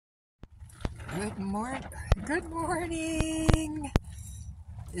Good morning. Good morning.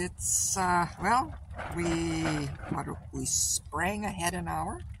 It's well, we sprang ahead an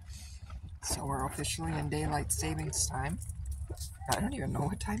hour, so we're officially in daylight savings time. I don't even know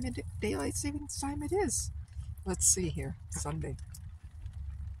what time in daylight savings time it is. Let's see here. Sunday.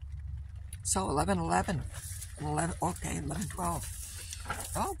 So 11:11. 11. Okay,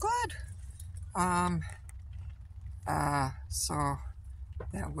 11:12. Oh, good. So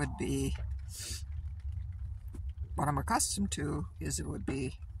that would be what I'm accustomed to. Is it would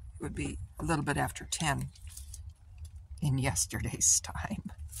be a little bit after 10 in yesterday's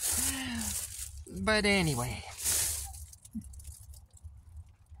time. But anyway,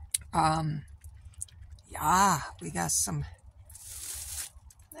 yeah, we got some.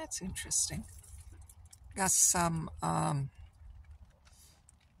 That's interesting. Got some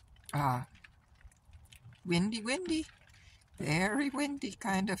windy, very windy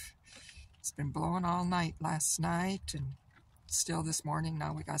kind of. It's been blowing all night last night and still this morning.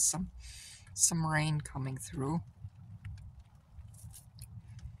 Now we got some rain coming through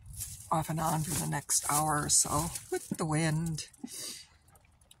off and on for the next hour or so with the wind.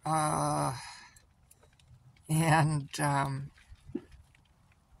 But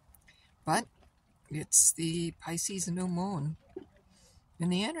it's the Pisces New Moon,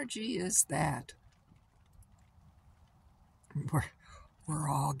 and the energy is that we're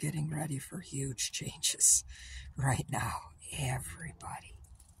all getting ready for huge changes right now. Everybody.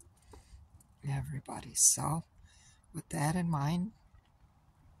 So, with that in mind,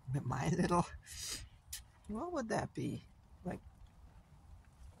 my little, what would that be? Like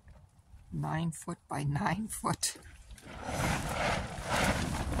 9 foot by 9 foot.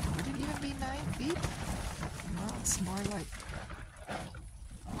 Would it even be 9 feet? No, it's more like,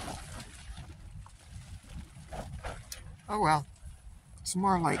 oh well, it's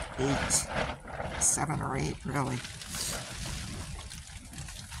more like 8, 7 or 8 really.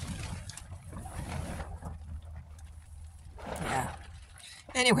 Yeah.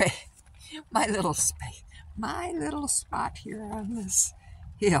 Anyway, my little spot here on this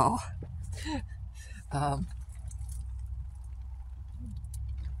hill. I'm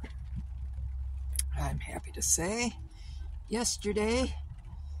happy to say, yesterday,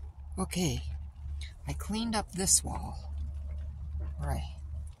 okay, I cleaned up this wall, right,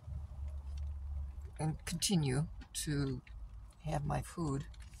 and continue to have my food,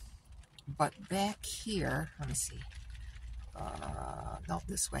 but back here, let me see, no,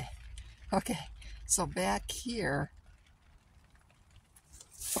 this way, okay, so back here,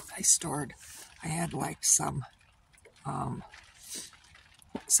 I had like some of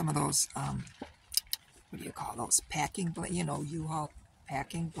those, what do you call those, packing, U-Haul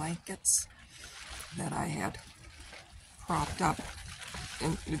packing blankets that I had propped up,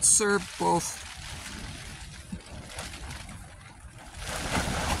 and it served both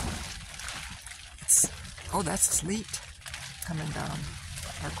that's sleet coming down,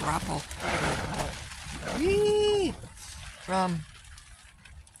 or grapple.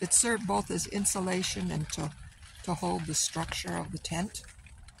 It served both as insulation and to hold the structure of the tent.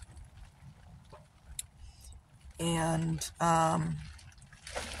 And I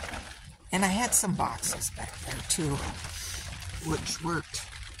had some boxes back there too, which worked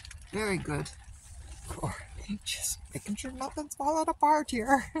very good for just making sure nothing's falling apart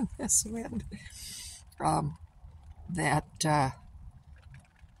here in this wind.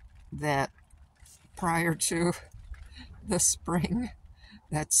 That prior to the spring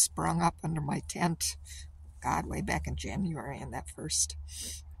that sprung up under my tent, God, way back in January, and that first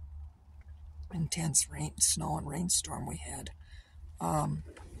intense snow and rainstorm we had.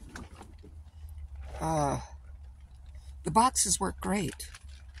 The boxes work great,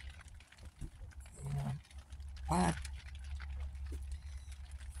 but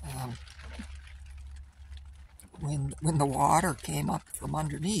when the water came up from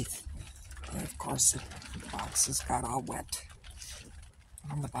underneath, and of course the boxes got all wet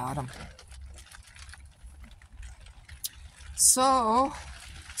on the bottom. So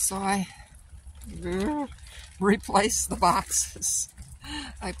I replaced the boxes.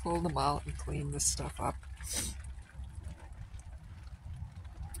 I pulled them out and cleaned this stuff up.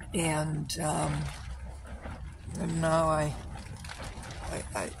 And now I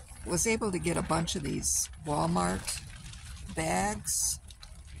was able to get a bunch of these Walmart bags,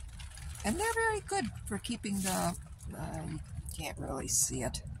 and they're very good for keeping the, you can't really see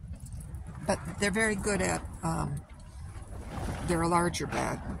it, but they're very good at, they're a larger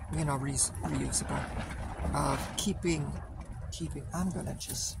bag, reusable, of keeping, I'm going to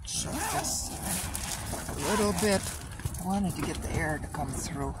just shut this a little bit. I wanted to get the air to come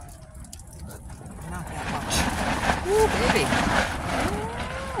through. not that much. Ooh, baby. Ooh.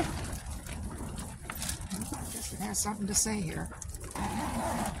 I guess it has something to say here.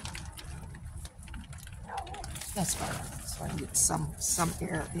 That's fine. So I can get some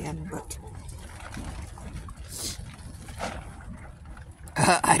air in, but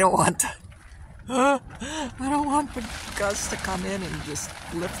I don't want the Gus to come in and just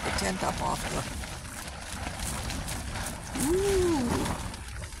lift the tent up off the. Ooh,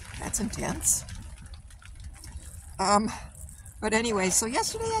 that's intense. But anyway, so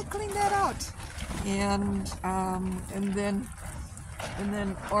yesterday I cleaned that out, and then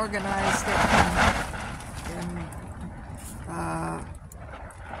organized it and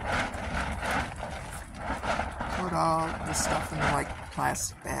put all the stuff in like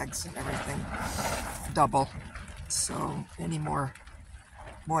plastic bags and everything, double, so any more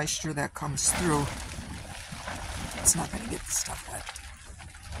moisture that comes through, it's not going to get the stuff wet.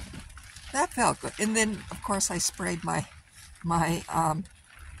 That felt good. And then, of course, I sprayed my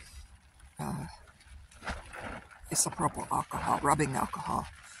isopropyl alcohol, rubbing alcohol.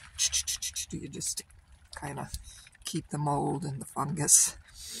 You just kind of keep the mold and the fungus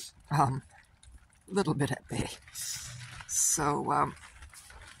a little bit at bay. So I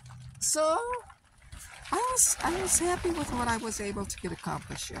was happy with what I was able to get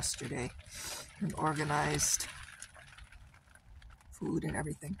accomplished yesterday, and organized food and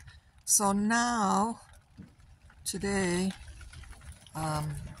everything. So now, today,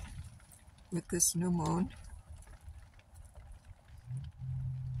 with this new moon,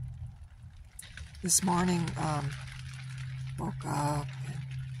 this morning, woke up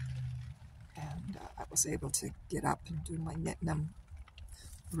and I was able to get up and do my knitting.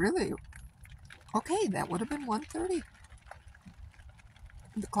 Really, okay, that would have been 1:30.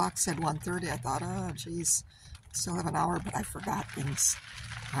 The clock said 1:30. I thought, oh, geez, still have an hour, but I forgot things.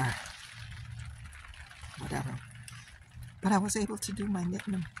 Or whatever. But I was able to do my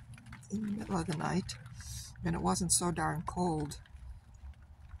knitting in the middle of the night, and it wasn't so darn cold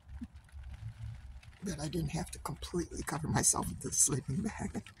that I didn't have to completely cover myself with the sleeping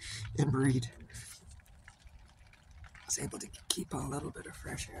bag and read. I was able to keep a little bit of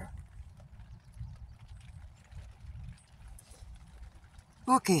fresh air.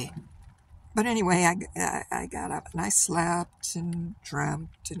 Okay, but anyway, I got up and I slept and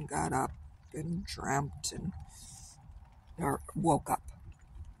dreamt and got up and dreamt and or woke up.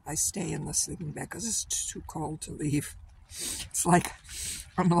 I stay in the sleeping bag because it's too cold to leave. It's like,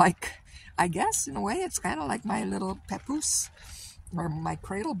 I'm like, I guess in a way it's kind of like my little papoose or my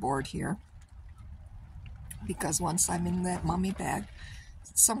cradle board here, because once I'm in that mummy bag,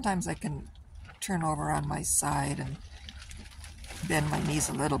 sometimes I can turn over on my side and bend my knees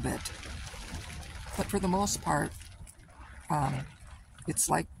a little bit, but for the most part, it's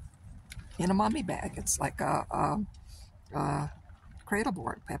like in a mummy bag. It's like a cradle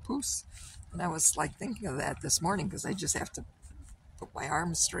board, papoose. And I was like thinking of that this morning because I just have to put my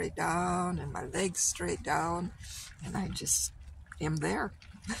arms straight down and my legs straight down, and I just am there,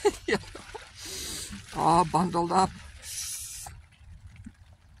 you know, all bundled up.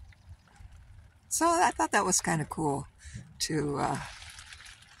 So I thought that was kind of cool to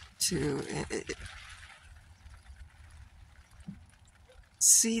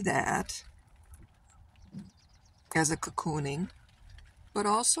see that as a cocooning, but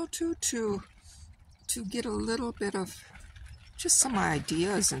also to get a little bit of just some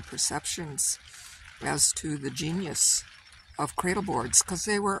ideas and perceptions as to the genius of cradle boards, because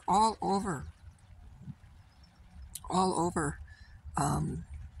they were all over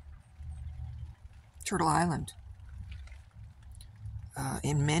Turtle Island,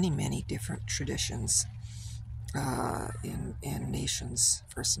 in many different traditions, in nations,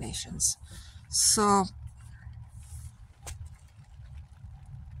 First Nations. So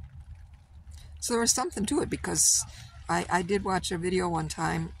there was something to it, because I did watch a video one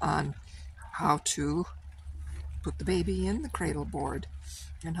time on how to put the baby in the cradle board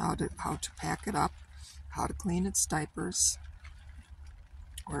and how to pack it up, how to clean its diapers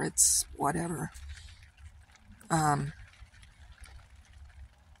or its whatever. And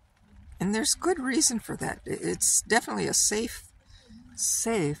there's good reason for that. It's definitely a safe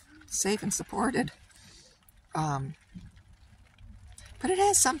and supported. But it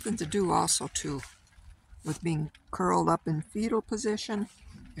has something to do also too with being curled up in fetal position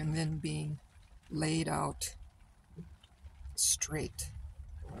and then being laid out straight,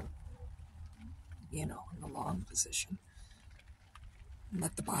 you know, in the long position. And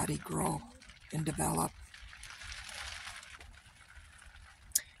let the body grow and develop.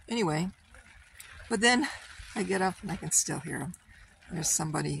 Anyway, but then I get up and I can still hear them. There's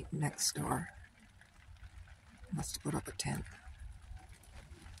somebody next door. Must have put up a tent.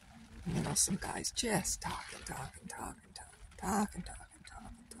 You know, some guys just talking.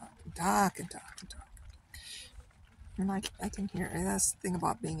 And I can hear, that's the thing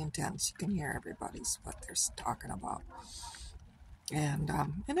about being intense, you can hear everybody's what they're talking about. And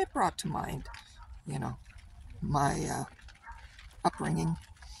it brought to mind, you know, my upbringing,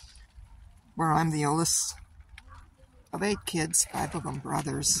 where I'm the oldest of 8 kids, 5 of them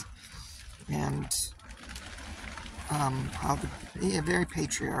brothers, and how very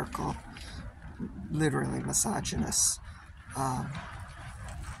patriarchal, literally misogynist,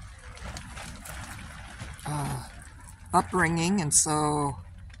 upbringing, and so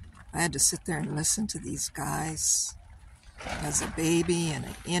I had to sit there and listen to these guys as a baby and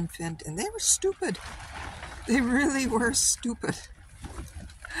an infant, and they were stupid. They really were stupid.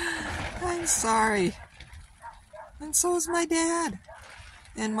 I'm sorry. And so was my dad.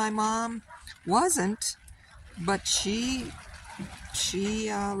 And my mom wasn't, but she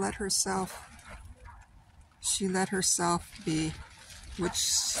let herself be,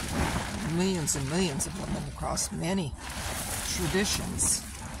 which millions and millions of women across many traditions.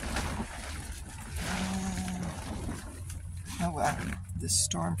 Oh well, this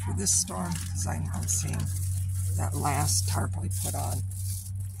storm, because I'm seeing that last tarp I put on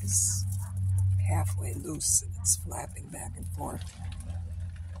is halfway loose and it's flapping back and forth.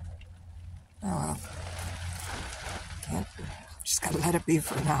 Oh well, just gotta let it be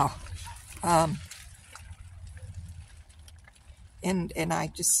for now. And I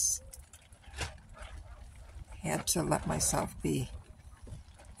just had to let myself be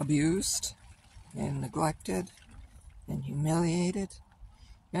abused and neglected and humiliated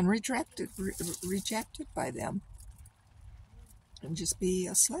and rejected by them, and just be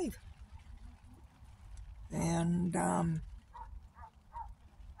a slave. And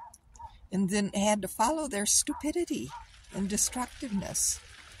then had to follow their stupidity and destructiveness.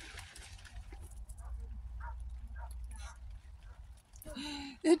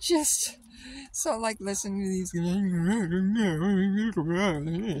 It just, so like listening to these,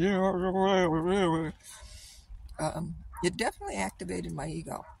 it definitely activated my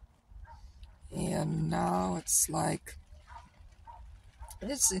ego. And now it's like,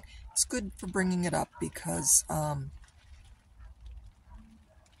 it's good for bringing it up because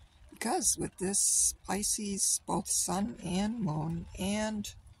with this Pisces, both sun and moon,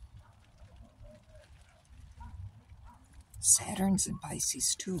 and Saturn's in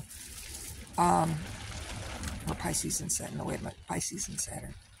Pisces too. Or Pisces and Saturn. No, wait a minute. Pisces and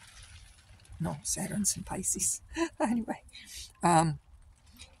Saturn. No, Saturn's in Pisces. Anyway,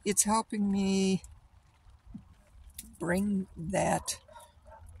 it's helping me bring that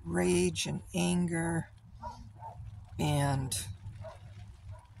rage and anger and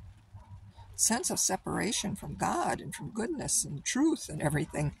sense of separation from God and from goodness and truth and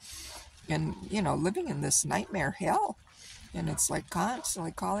everything. And, you know, living in this nightmare hell. And it's like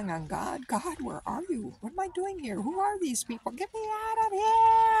constantly calling on God. God, where are you? What am I doing here? Who are these people? Get me out of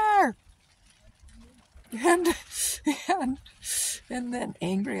here! And then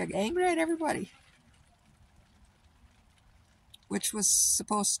angry at everybody. Which was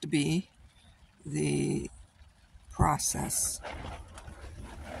supposed to be the process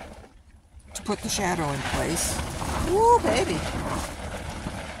to put the shadow in place. Woo, baby!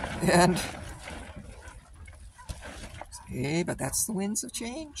 And hey, but that's the winds of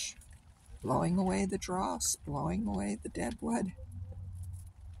change, blowing away the dross, blowing away the dead wood.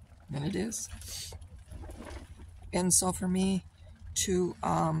 And it is. And so for me to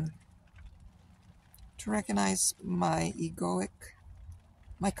recognize my egoic,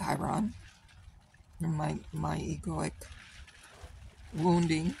 my Chiron, and my egoic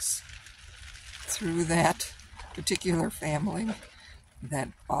woundings through that particular family that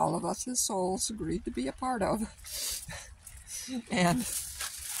all of us as souls agreed to be a part of, and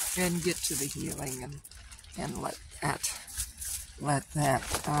get to the healing and let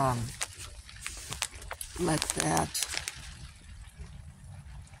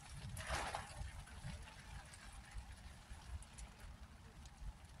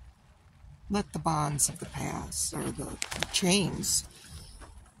the bonds of the past, or the chains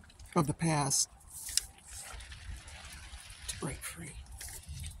of the past, to break free.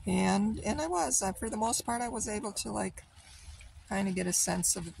 And I was, for the most part, I was able to like kind of get a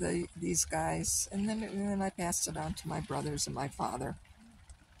sense of these guys, and then I passed it on to my brothers and my father.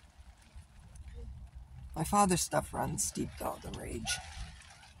 My father's stuff runs deep though, the rage.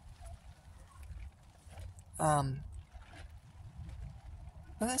 But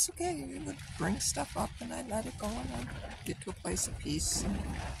that's okay. You would bring stuff up, and I let it go, and I get to a place of peace.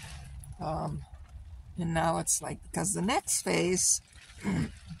 And now it's like, because the next phase, I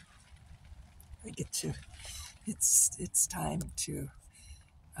get to, it's time to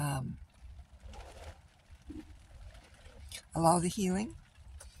allow the healing,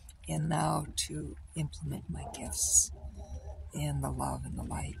 and now to implement my gifts and the love and the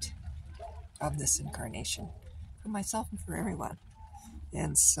light of this incarnation for myself and for everyone.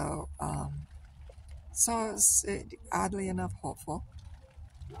 And so, it's oddly enough hopeful,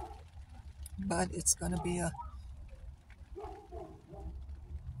 but it's going to be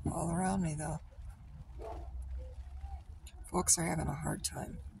all around me though. Folks are having a hard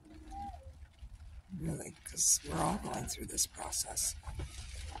time, really, because we're all going through this process.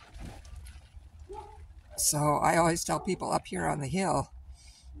 So I always tell people up here on the hill,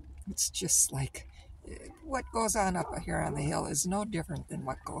 it's just like what goes on up here on the hill is no different than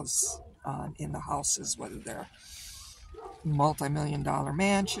what goes on in the houses, whether they're multi-million-dollar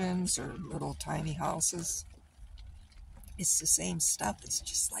mansions or little tiny houses. It's the same stuff. It's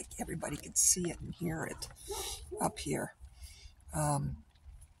just like everybody can see it and hear it up here.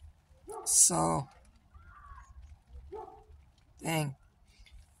 So, dang,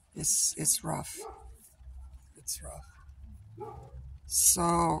 it's rough. It's rough.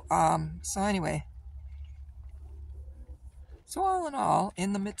 So anyway, so all in all,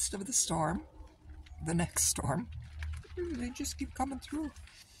 in the midst of the storm, the next storm, they just keep coming through.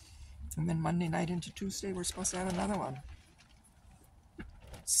 And then Monday night into Tuesday, we're supposed to have another one.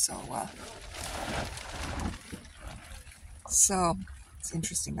 So it's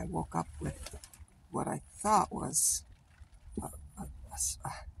interesting. I woke up with what I thought was a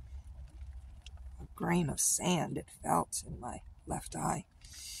grain of sand. It felt in my left eye.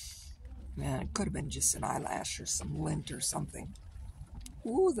 Man, it could have been just an eyelash or some lint or something.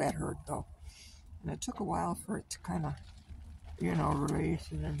 Ooh, that hurt though. And it took a while for it to kind of, release,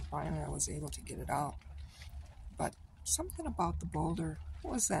 and then finally I was able to get it out. But something about the boulder,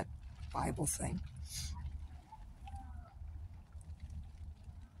 what was that Bible thing?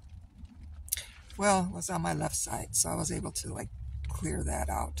 Well, it was on my left side, so I was able to clear that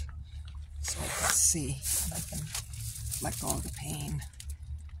out so I can see and I can let go of the pain.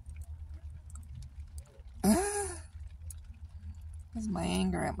 Because my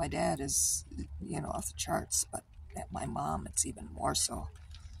anger at my dad is, off the charts, but at my mom, it's even more so.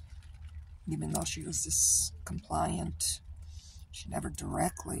 Even though she was this compliant, she never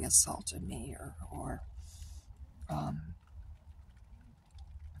directly assaulted me or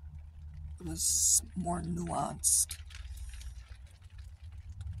it was more nuanced.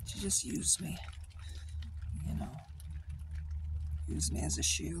 She just used me, used me as a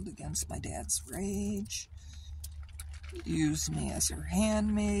shield against my dad's rage, used me as her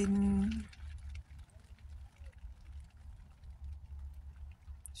handmaiden.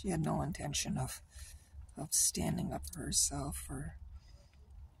 She had no intention of standing up for herself or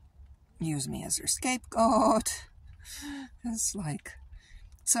use me as her scapegoat. It's like,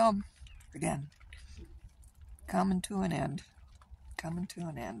 so, again, coming to an end.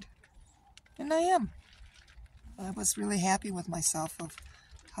 And I am. I was really happy with myself of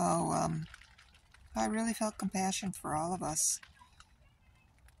how I really felt compassion for all of us.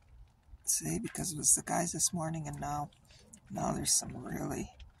 See, because it was the guys this morning, and now there's some really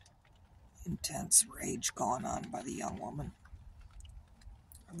intense rage going on by the young woman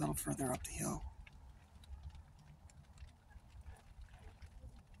a little further up the hill.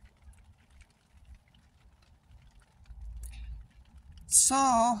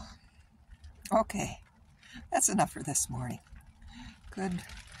 So, okay, that's enough for this morning. Good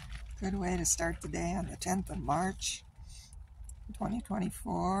way to start the day on the 10th of March,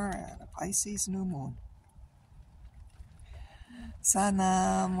 2024, and a Pisces New Moon.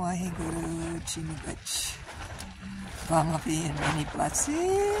 Sanam Waheguru Chimigach. Bamapi and many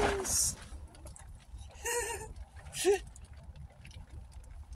blessings.